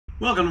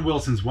Welcome to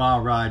Wilson's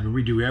Wild Ride, where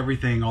we do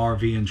everything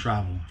RV and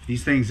travel. If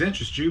these things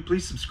interest you,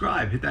 please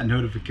subscribe. Hit that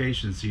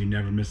notification so you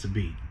never miss a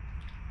beat.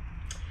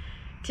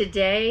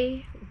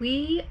 Today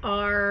we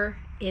are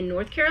in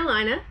North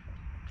Carolina.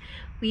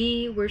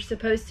 We were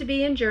supposed to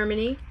be in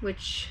Germany,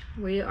 which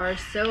we are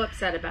so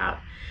upset about.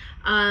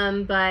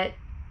 But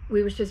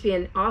we were supposed to be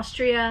in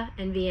Austria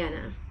and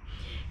Vienna.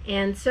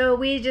 And so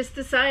we just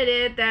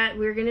decided that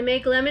we're going to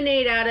make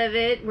lemonade out of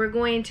it. We're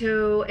going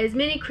to as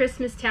many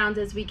Christmas towns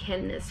as we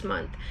can this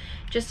month,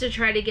 just to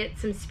try to get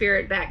some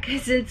spirit back,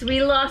 since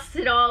we lost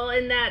it all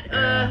in that.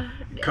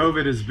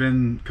 COVID has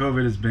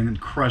been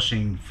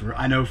crushing for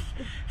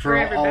for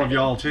all of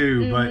y'all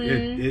too, but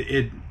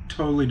it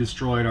totally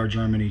destroyed our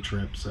Germany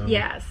trip. So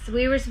yes,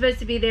 we were supposed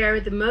to be there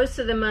most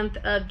of the month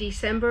of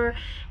December,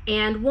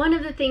 and one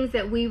of the things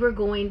that we were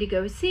going to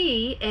go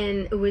see,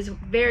 and it was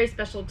very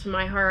special to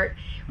my heart,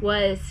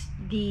 was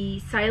the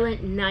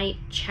Silent Night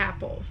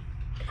Chapel.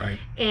 Right.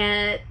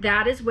 And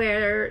that is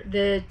where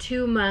the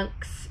two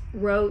monks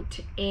wrote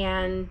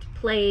and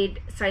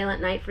played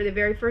Silent Night for the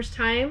very first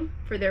time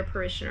for their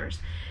parishioners.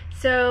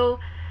 So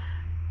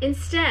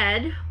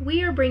instead,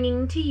 we are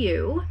bringing to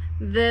you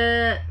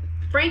the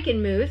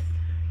Frankenmuth,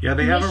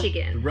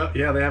 Michigan. They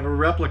have a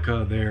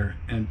replica there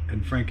in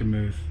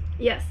Frankenmuth.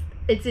 Yes,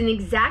 it's an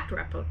exact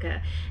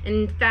replica.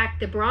 In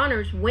fact, the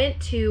Bronners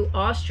went to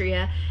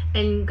Austria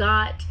and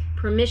got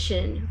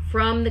permission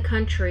from the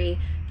country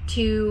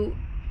to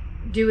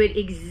do it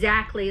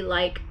exactly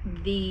like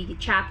the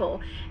chapel,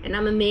 and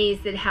I'm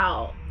amazed at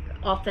how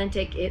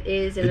authentic it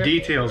is. And the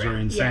details are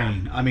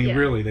insane. Yeah. I mean,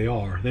 really, they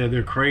are.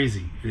 They're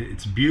crazy.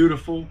 It's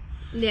beautiful.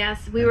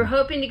 Yes, we were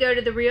hoping to go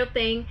to the real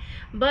thing,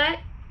 but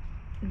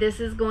this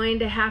is going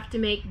to have to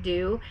make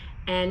do,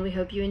 and we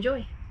hope you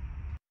enjoy.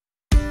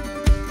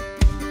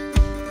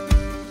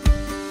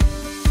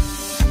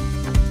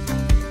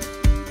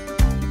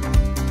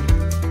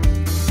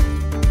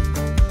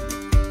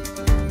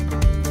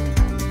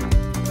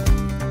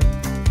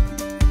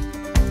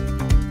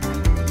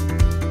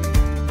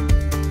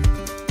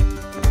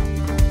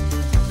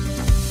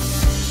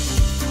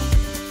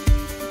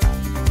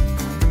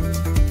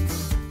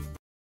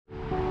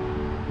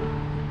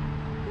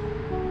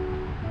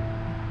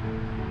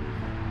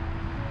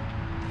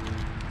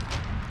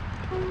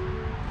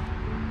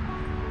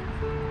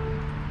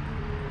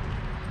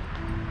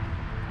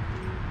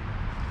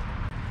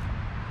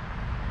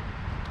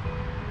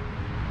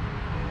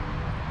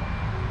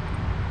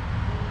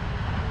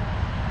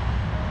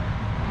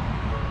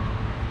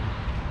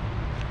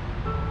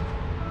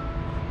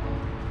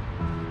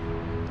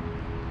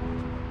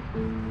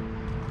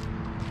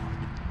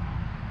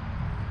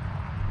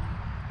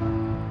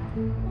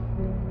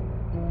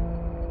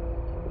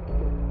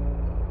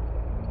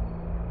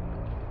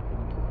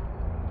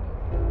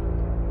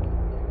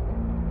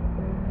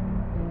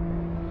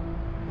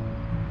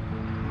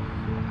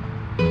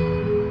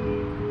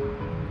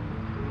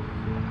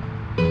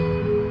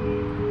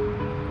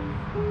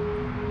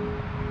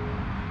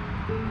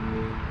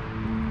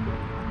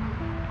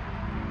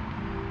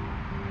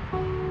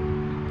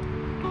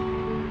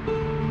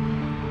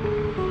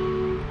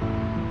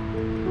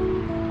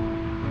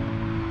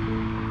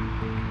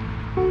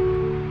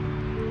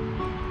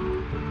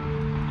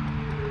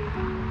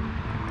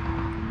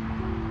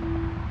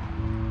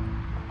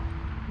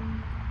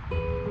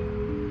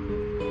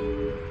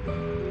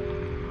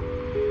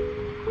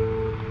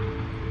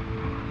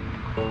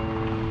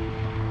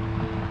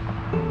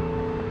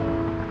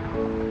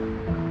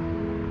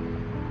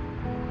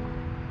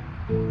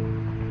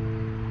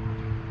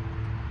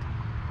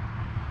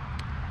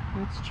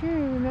 That's true.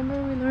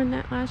 Remember, we learned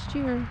that last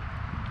year.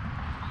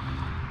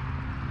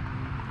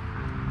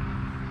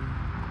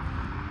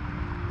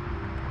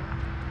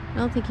 I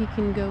don't think you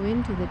can go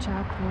into the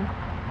chapel.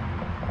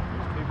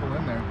 There's people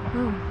in there.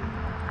 Oh.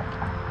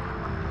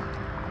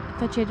 I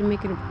thought you had to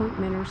make an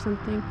appointment or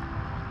something.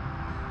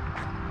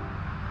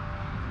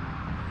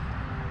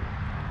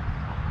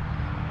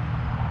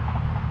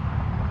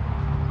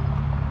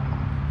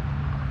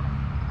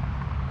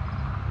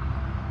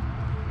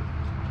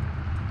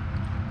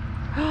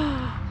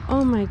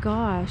 Oh my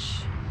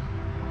gosh.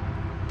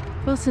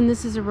 Wilson,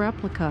 this is a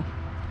replica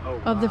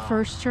of the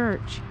first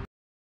church.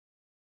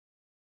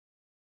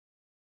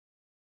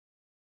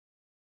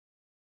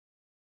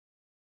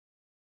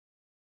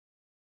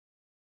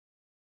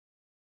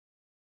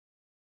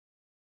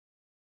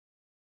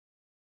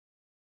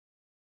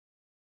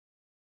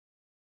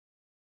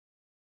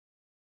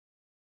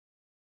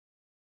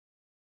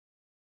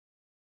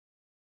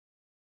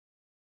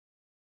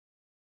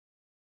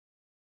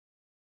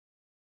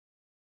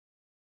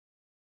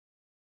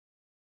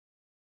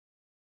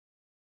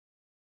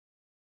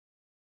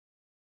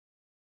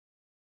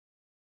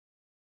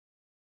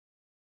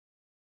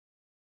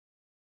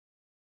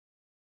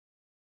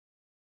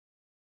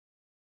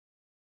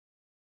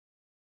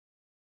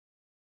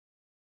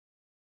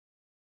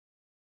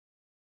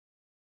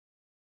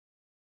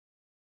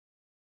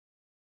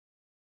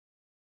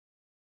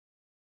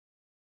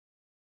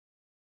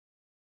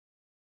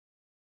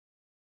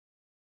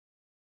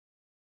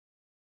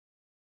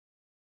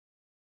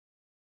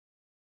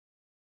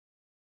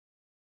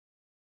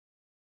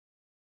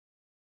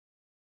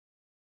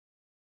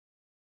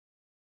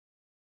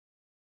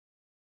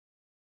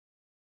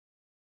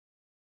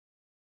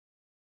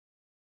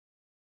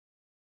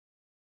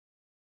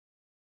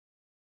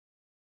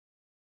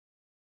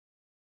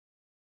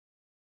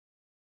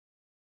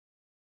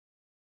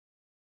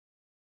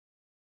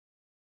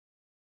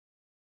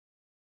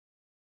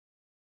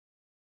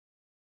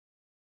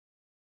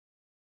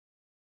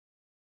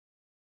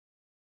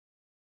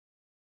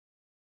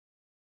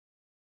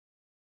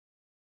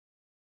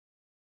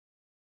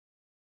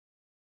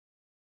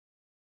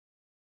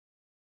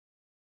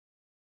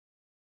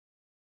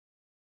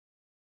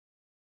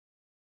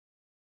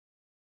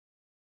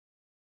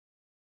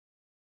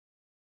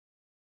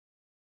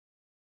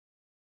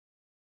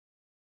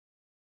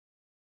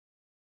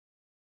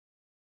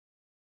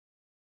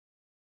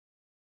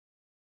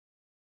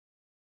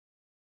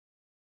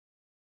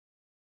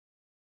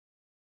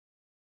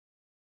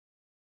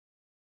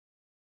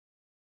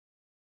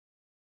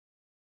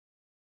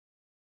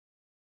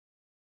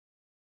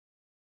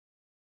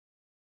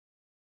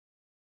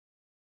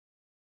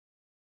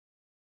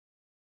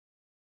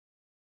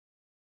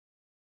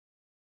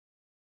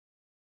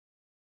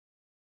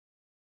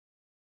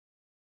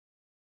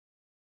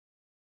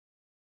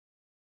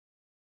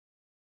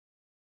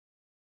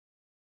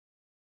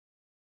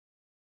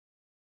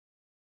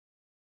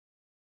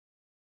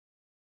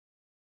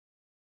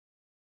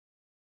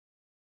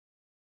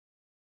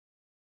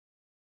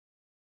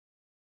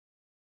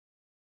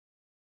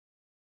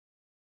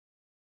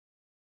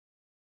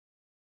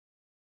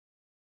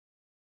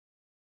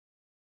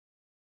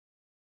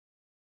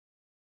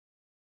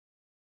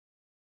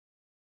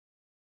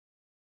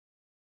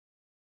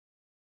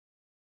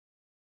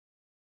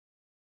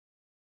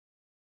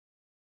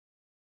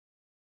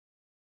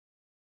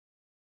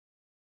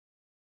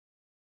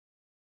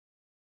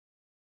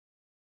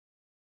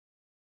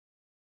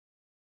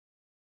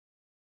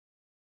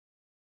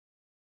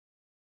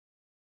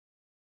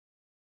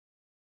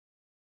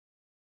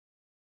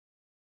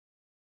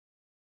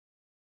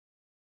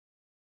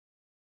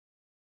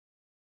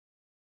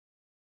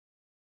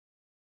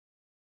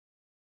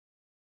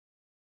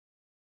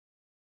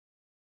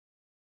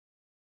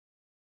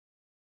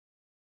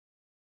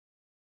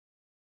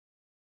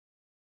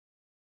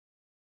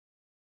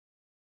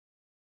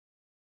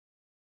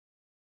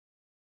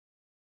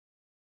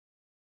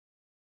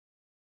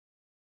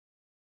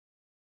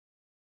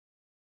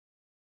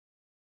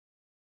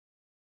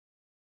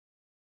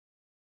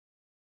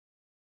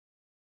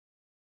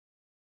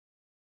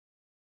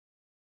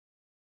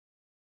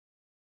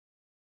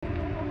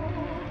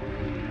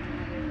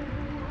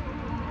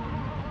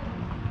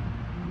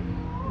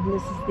 And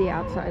this is the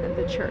outside of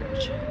the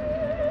church.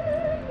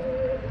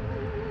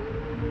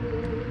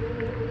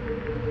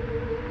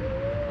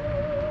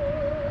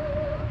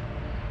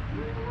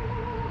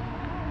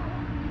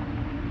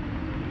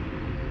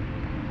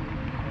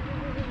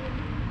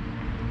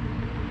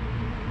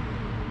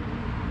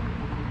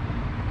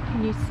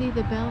 Can you see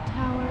the bell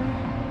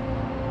tower?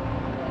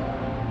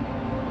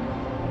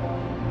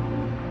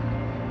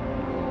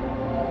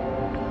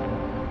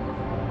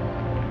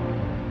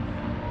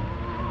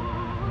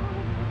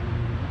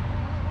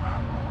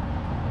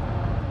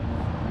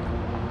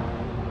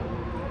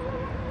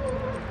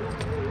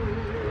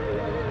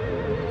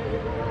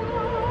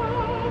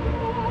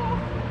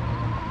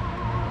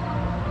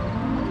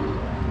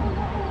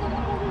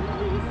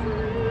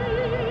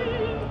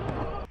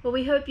 Well,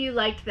 we hope you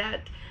liked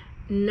that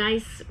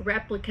nice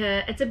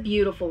replica. It's a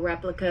beautiful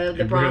replica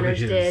the Bronners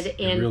did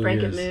in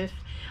Frankenmuth,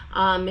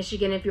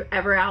 Michigan. If you're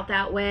ever out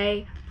that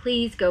way,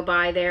 please go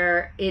by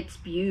there. It's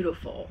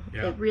beautiful.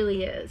 Yeah. It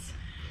really is.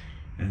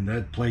 And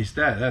that place,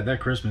 that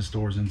Christmas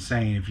store is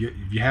insane. If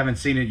you haven't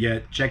seen it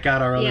yet, check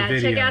out our other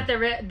video. Yeah, check out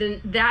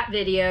that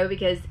video,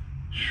 because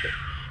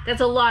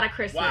that's a lot of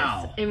Christmas.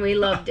 Wow. And we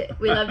loved it.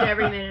 We loved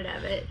every minute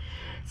of it.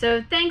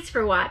 So thanks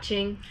for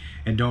watching.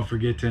 And don't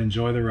forget to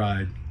enjoy the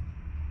ride.